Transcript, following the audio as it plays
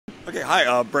Okay,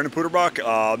 hi, Brendan Puderbach.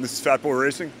 This is FatBoy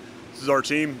Racing. This is our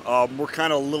team. We're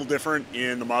kind of a little different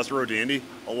in the Mazda Road to Indy.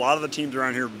 A lot of the teams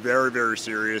around here are very, very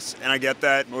serious, and I get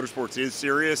that. Motorsports is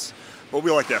serious, but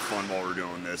we like to have fun while we're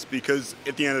doing this because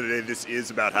at the end of the day, this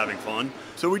is about having fun.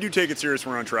 So we do take it serious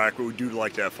when we're on track, but we do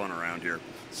like to have fun around here.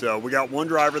 So we got one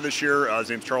driver this year. His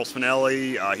name's Charles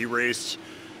Finelli. He raced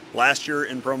last year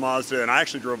in Pro Mazda, and I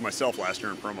actually drove myself last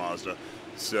year in Pro Mazda.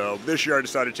 So this year I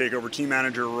decided to take over team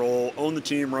manager role, own the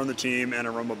team, run the team, and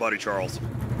I run my buddy Charles.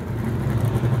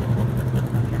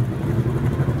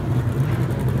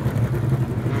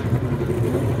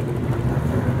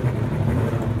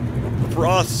 For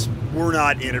us, we're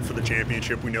not in it for the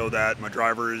championship. We know that. My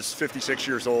driver is 56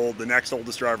 years old. The next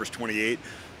oldest driver is 28.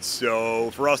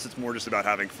 So for us, it's more just about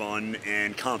having fun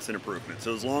and constant improvement.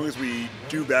 So as long as we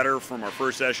do better from our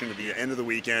first session to the end of the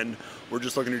weekend, we're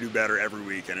just looking to do better every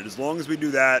weekend. And as long as we do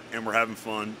that and we're having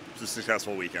fun, it's a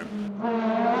successful weekend.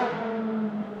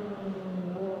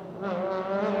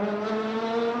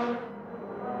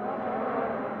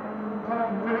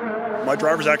 My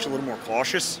driver's actually a little more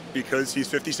cautious because he's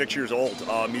 56 years old.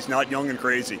 He's not young and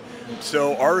crazy.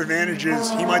 So our advantage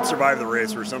is he might survive the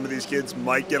race, where some of these kids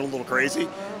might get a little crazy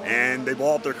and they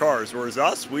blow up their cars. Whereas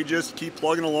us, we just keep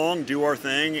plugging along, do our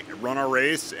thing, run our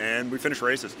race, and we finish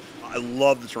races. I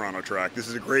love the Toronto track. This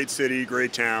is a great city,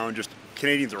 great town. Just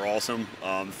Canadians are awesome.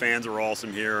 Fans are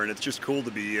awesome here, and it's just cool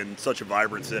to be in such a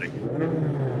vibrant city.